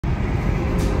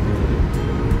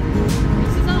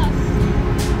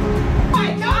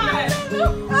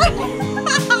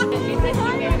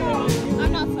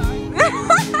I'm not sorry.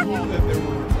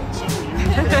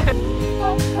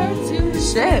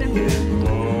 Shit.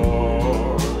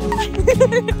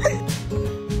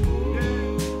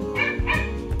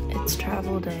 It's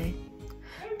travel day.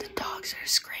 The dogs are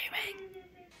screaming.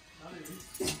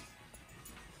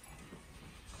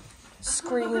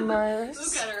 Screamers.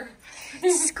 Look at her.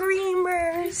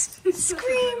 Screamers.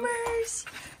 Screamers.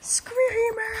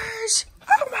 Screamers.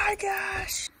 Oh my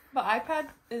gosh. The iPad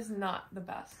is not the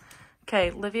best.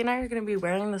 Okay, Livy and I are going to be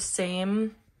wearing the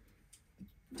same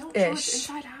Don't show it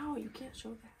inside out. You can't show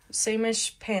that.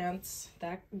 same-ish pants.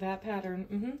 That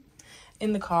pattern.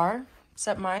 In the car.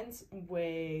 Except mine's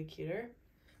way cuter.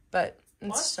 But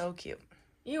it's so cute.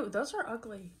 Ew, those are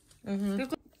ugly.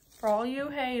 For all you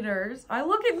haters, I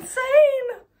look insane.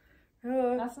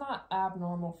 That's not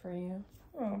abnormal for you.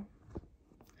 Oh.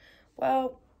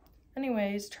 Well,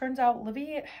 anyways, turns out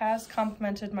Livy has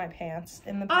complimented my pants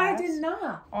in the past. I did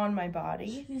not. On my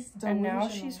body. She's and now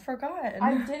delusional. she's forgotten.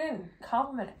 I didn't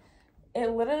compliment it.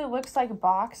 It literally looks like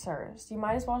boxers. You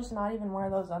might as well just not even wear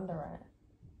those under it.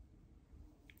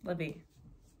 Livy.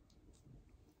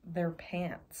 They're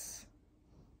pants.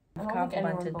 I I've don't think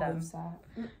anyone complimented them. believes that.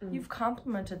 You've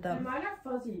complimented them. And mine are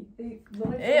fuzzy. They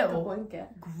literally Ew. feel like a blanket.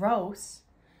 Gross.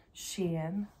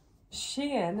 Shein.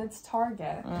 Shein, it's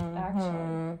Target,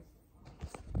 actually.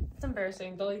 It's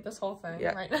embarrassing. Delete this whole thing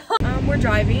right now. We're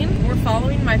driving. We're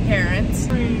following my parents.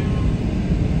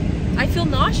 I feel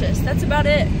nauseous. That's about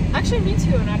it. Actually, me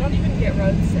too, and I don't even get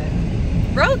road sick.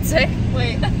 Road sick?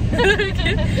 Wait.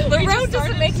 The road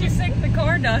doesn't make you sick, the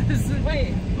car does.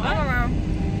 Wait, what? I don't know.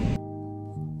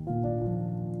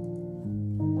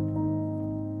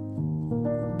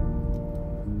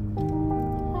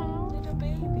 Little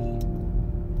baby.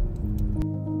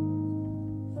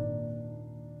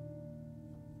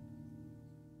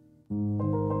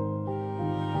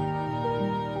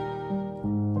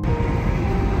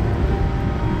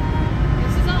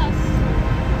 This is us.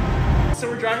 So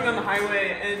we're driving on the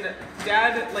highway and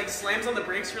Dad like slams on the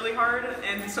brakes really hard,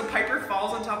 and so Piper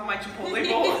falls on top of my Chipotle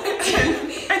bowl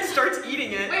and starts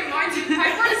eating it. Wait, mind you,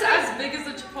 Piper is as big as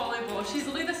the Chipotle bowl. She's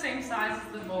literally the same size as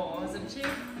the bowl, isn't she?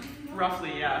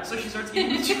 Roughly, yeah. So she starts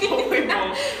eating the Chipotle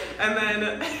bowl, and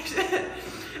then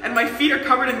and my feet are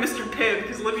covered in Mr. Pibb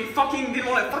because Livy fucking didn't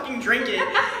want to fucking drink it,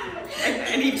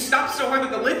 and he stopped so hard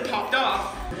that the lid popped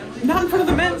off. Not in front of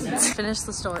the men. Finish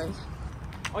the story.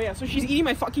 Oh yeah, so she's eating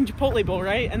my fucking Chipotle bowl,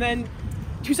 right? And then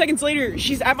 2 seconds later,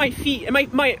 she's at my feet,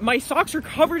 and my socks are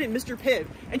covered in Mr. Pibb,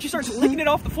 and she starts licking it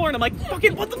off the floor, and I'm like,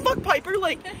 fucking, what the fuck, Piper?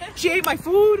 Like, she ate my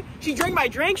food, she drank my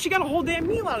drink, she got a whole damn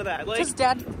meal out of that. Like, Just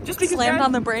Dad just because slammed Dad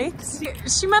on the brakes.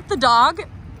 She met the dog,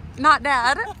 not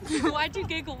Dad. Why'd you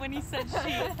giggle when he said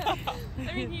she?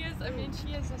 I mean,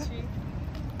 she is a she.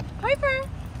 Piper.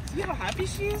 Do you have a happy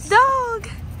shoes? Dog.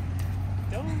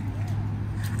 No.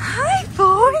 Hi,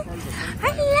 boy.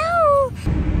 Hello.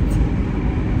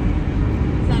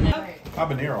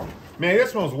 Habanero. Man, that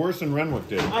smells worse than Renwick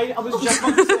did. I was just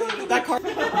about to say that car.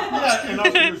 Yeah, and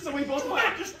also So we both went,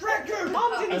 distractor!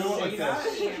 Mom didn't say that.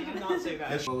 She did not say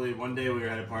that. Actually, one day we were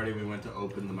at a party, we went to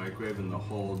open the microwave and the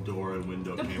whole door and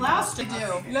window came Plastic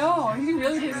do. No, he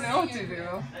really didn't know what to do.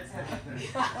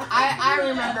 I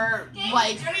remember,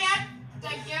 like,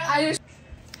 I just...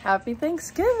 Happy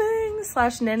Thanksgiving /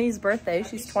 Nenny's birthday.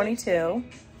 She's 22.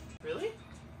 Really? I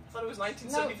thought it was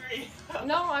 1973.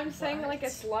 No, I'm saying, like,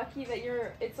 it's lucky that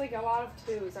you're... It's, like, a lot of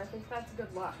twos. I think that's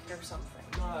good luck or something.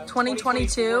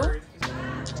 2022.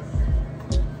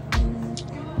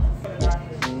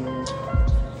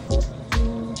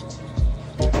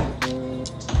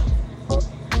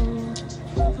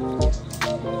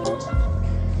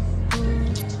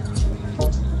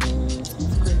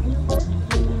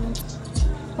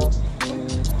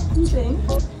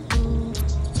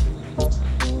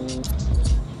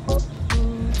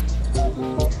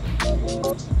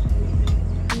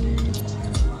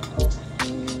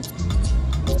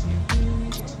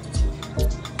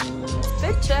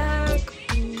 Fit check.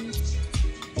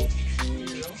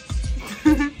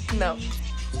 No.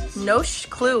 No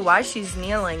clue why she's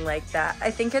kneeling like that. I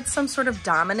think it's some sort of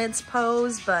dominance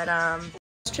pose, but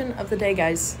Question of the day,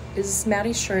 guys. Is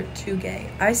Maddie's shirt too gay?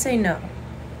 I say no.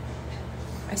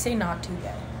 I say not too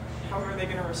gay. How are they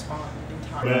gonna respond in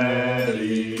time?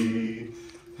 Maddie,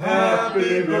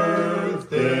 happy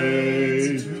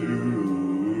birthday to you.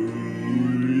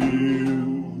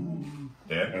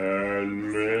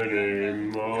 And many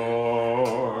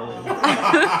more.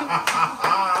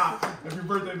 Happy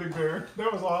birthday, Big Bear.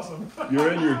 That was awesome.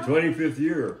 You're in your 25th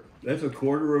year. That's a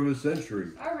quarter of a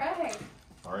century. All right.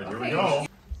 All right, here we go.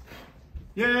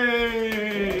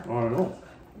 Yay! I don't know.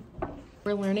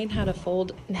 We're learning how to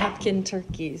fold napkin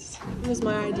turkeys. It was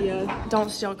my idea. Don't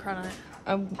steal credit.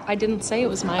 I didn't say it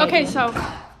was my Okay, idea. so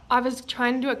I was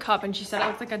trying to do a cup and she said it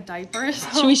looked like a diaper.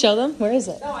 So. Should we show them? Where is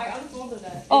it? No, I unfolded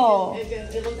it. Oh.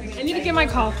 I need to get my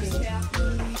coffee.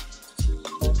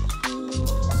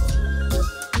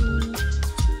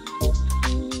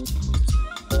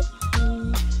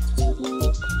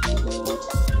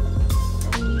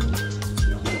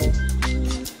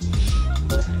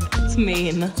 It's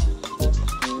mean.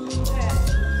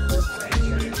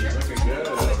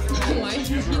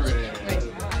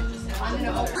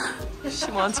 She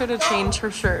wants her to change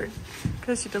her shirt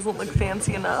because she doesn't look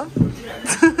fancy enough.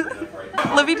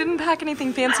 Livy didn't pack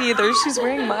anything fancy either. She's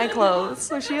wearing my clothes,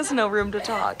 so she has no room to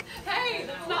talk. Hey,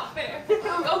 that's not fair.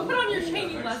 Go put on your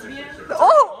chain, you lesbian.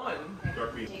 Oh! I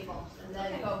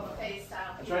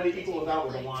try to equal it out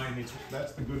with the wine.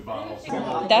 That's the good bottle.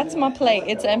 That's my plate.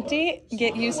 It's empty.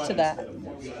 Get used to that.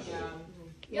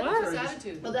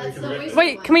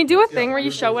 Wait, can we do a thing where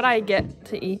you show what I get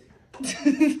to eat?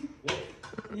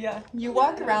 Yeah, you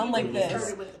walk around like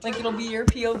this, like it'll be your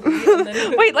POV. And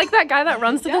then Wait, like that guy that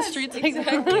runs to the streets.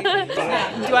 exactly.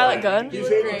 Do I look good? He's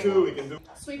able to. We can do.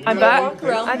 I bet.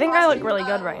 I think I look really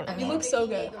good right now. You look so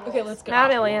good. Okay, let's go.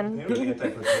 Not alien.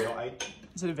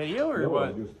 Is it a video or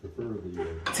what?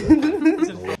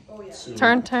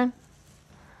 Turn.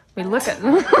 We look at. Do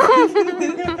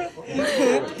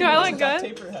I look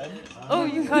good? Oh,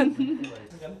 you could.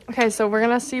 Okay, so we're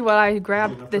gonna see what I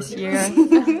grabbed this year.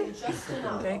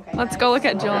 Okay. Let's go look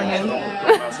at Jillian.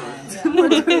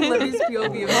 Libby's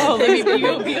POV. Oh, Libby's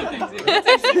POV.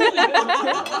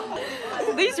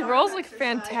 These rolls look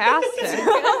fantastic.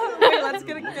 Wait, let's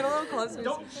get a little closer. We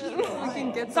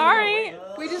can get. Sorry.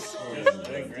 We just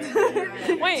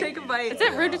Wait. take a bite. Is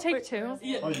it rude to take two? Oh,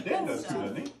 your dad does too,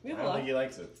 doesn't he? I don't think he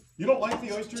likes it. You don't like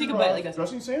the oyster Take a bite like this.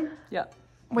 dressing, Sam? Yeah.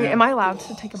 Wait, am I allowed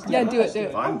to take a bite? Yeah, do it.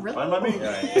 Fine. Fine by me.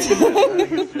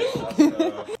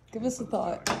 Give us a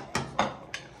thought.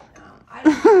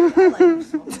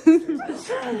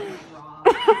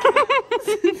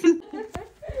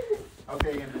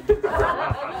 Okay.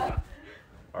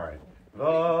 All right. The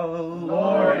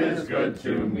Lord is good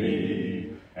to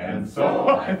me, and so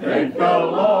I thank the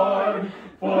Lord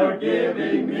for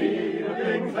giving me the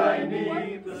things I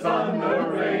need. The sun, the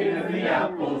rain, and the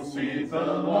apple seeds. The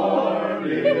Lord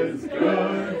is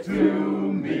good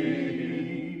to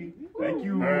me. Thank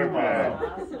you.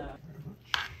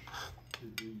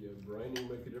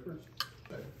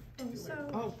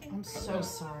 Oh, I'm so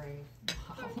sorry.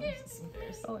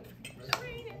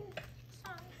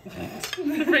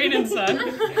 Rain and sun.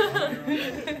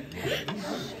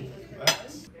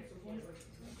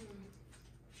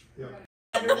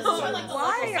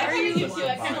 Why are you?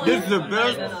 This is the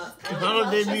best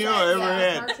holiday meal I ever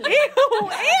had.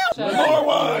 More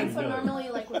wine. So normally,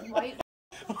 like with white.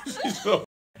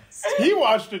 He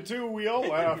watched it too. We all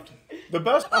laughed. The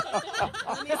best.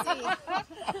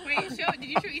 Wait, did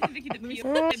you show Ethan Vicky the peel?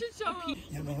 I should show him.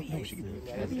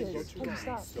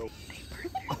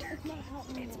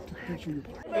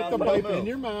 Put the pipe in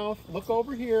your mouth. Look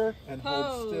over here and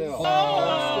hold still.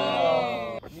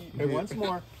 Hold still. Okay, once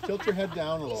more. Tilt your head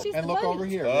down a little and look over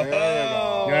here. There you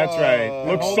go. That's right.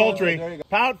 Look Hold sultry. there you go.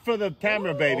 Pout for the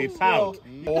camera, baby. Pout.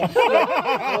 Hold still.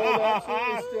 Hold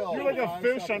absolutely still. You're like a 5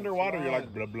 fish seconds. underwater. You're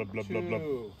like 1, blah, blah, blah, blah, blah.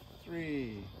 2,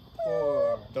 3,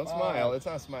 4. Don't smile. It's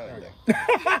not a smiling thing.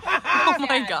 Oh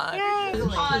my god. We're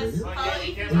not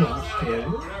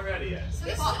ready yet.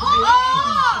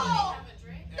 Oh!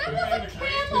 That was a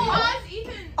camel!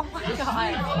 Oh my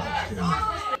god.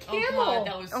 Camel!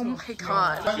 Oh my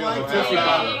god. I like this.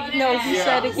 No, he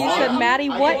said, Maddie,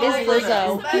 what is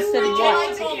Lizzo? He said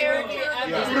what?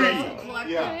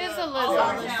 Yeah. It is a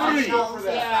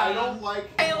Lizzo. I don't like.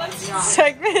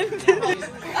 Segment.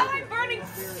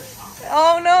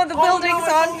 Oh no, the building's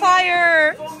on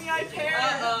fire.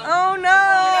 Oh no.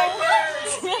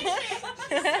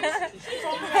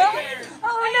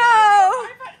 Oh no.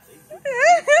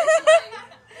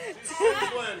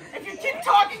 If you keep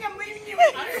talking, I'm leaving you in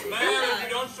here. Man, if you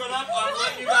don't shut up, I'll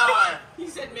let you die. He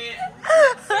said, man.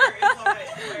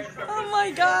 Oh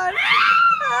my god.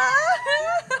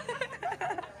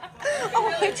 Oh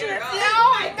my god.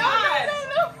 Oh my god.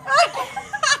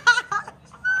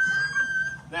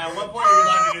 Now, at what point are you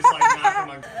like to just like knock him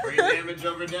on brain damage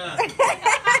over death?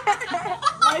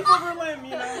 Life over limb,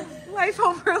 you know. Life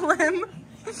over limb.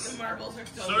 The marbles are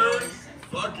still Sir,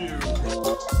 fuck you.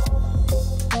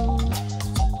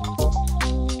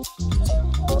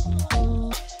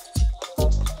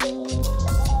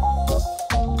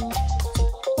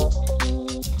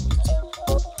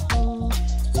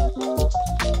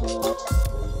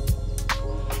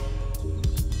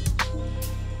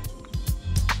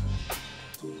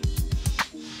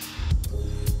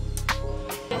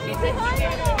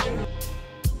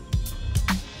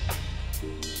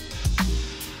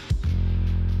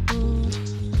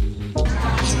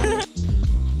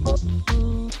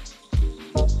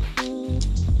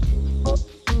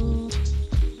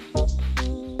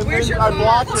 I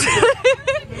blocked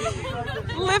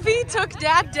it. Livy took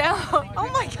Dad down. Oh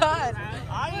my God.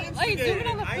 I instigated.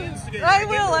 I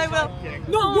will.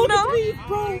 No, look at me,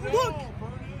 bro. Look.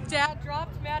 Dad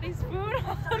dropped Maddie's food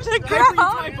on the I ground.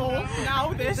 my bowl.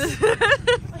 Now this.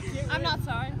 I'm not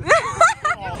sorry.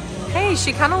 Hey,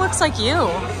 she kind of looks like you.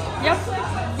 Yep.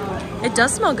 It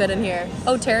does smell good in here.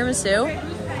 Oh, tiramisu?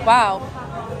 Wow.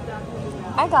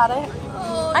 I got it.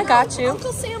 I got you.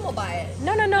 Uncle Sam will buy it.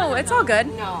 No. It's all good.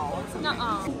 No.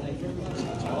 Nuh-uh.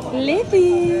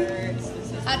 Livy.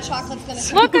 Hot chocolate's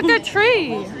gonna Look at the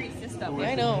tree.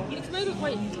 I know. It's made of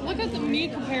white. Look at me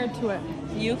compared to it.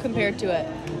 You compared to it.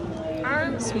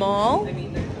 Small.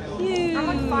 Huge.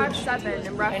 I'm like 5'7",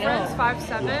 and reference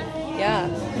 5'7". Yeah.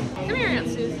 Come here, Aunt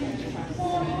Susie.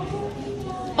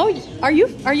 Oh, are you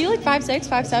like 5'6",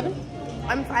 5'7"?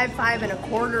 I'm 5'5" and a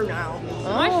quarter now.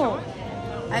 Oh.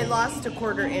 I lost a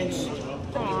quarter inch.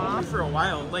 Aww. For a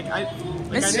while,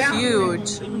 It's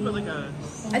huge. They even put like a.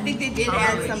 I think they did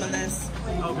add some of this.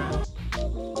 Okay.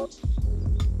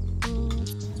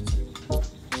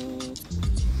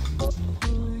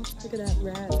 Look at that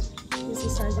rat. He's the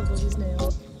size of Lily's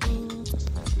nail.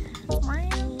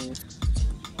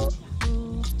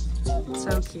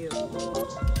 So cute.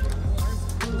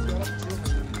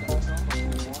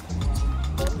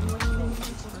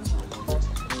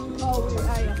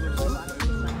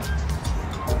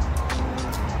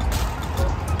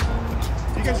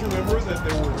 Do you guys remember that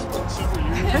there were several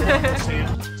years ago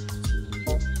sand?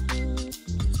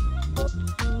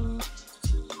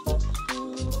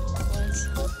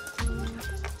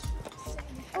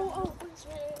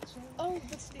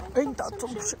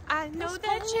 I know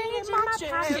that change in my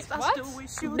pocket. What?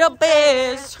 The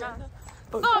best.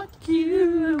 Fuck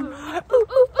you. Ooh,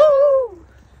 ooh, ooh.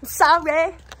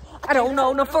 Sorry, I don't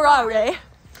own a Ferrari,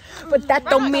 but that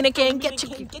don't mean I can't get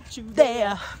you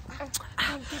there.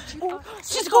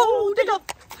 She's holding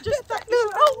up just like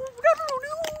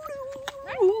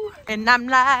and I'm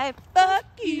like, fuck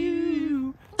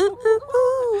you. Ooh, ooh,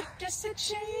 ooh. Just a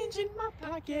change in my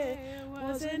pocket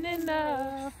wasn't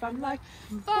enough. I'm like,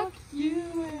 fuck you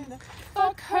and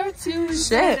fuck her too.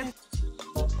 Shit.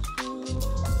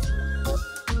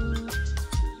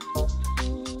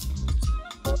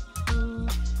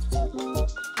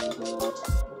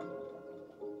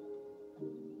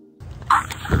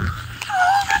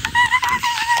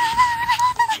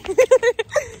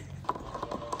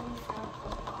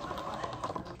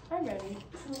 I'm ready.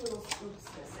 Two little scoops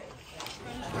missing.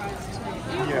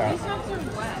 Yeah.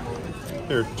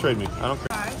 Here, trade me. I don't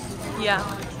care. Yeah.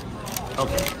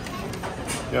 Okay.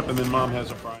 Yep, and then Mom has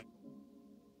a fry.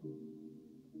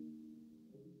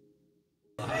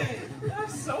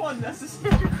 That's so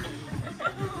unnecessary.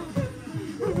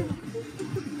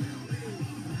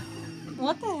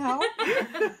 What the hell?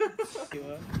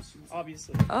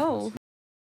 Obviously. Oh.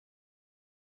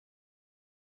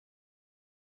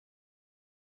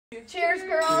 Cheers,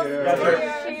 girls.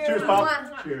 Cheers,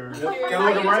 Pop. Cheers. Are you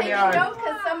taking note?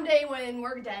 Because someday when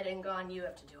we're dead and gone, you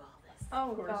have to do all this.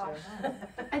 Oh gosh.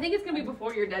 I think it's gonna be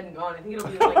before you're dead and gone. I think it'll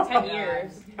be like 10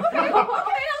 years. Okay, I'll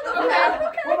go back.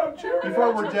 Okay.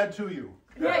 Before we're dead to you.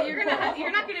 Yeah, you're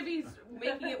not gonna be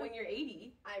making it when you're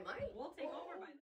 80. I might. We'll take over.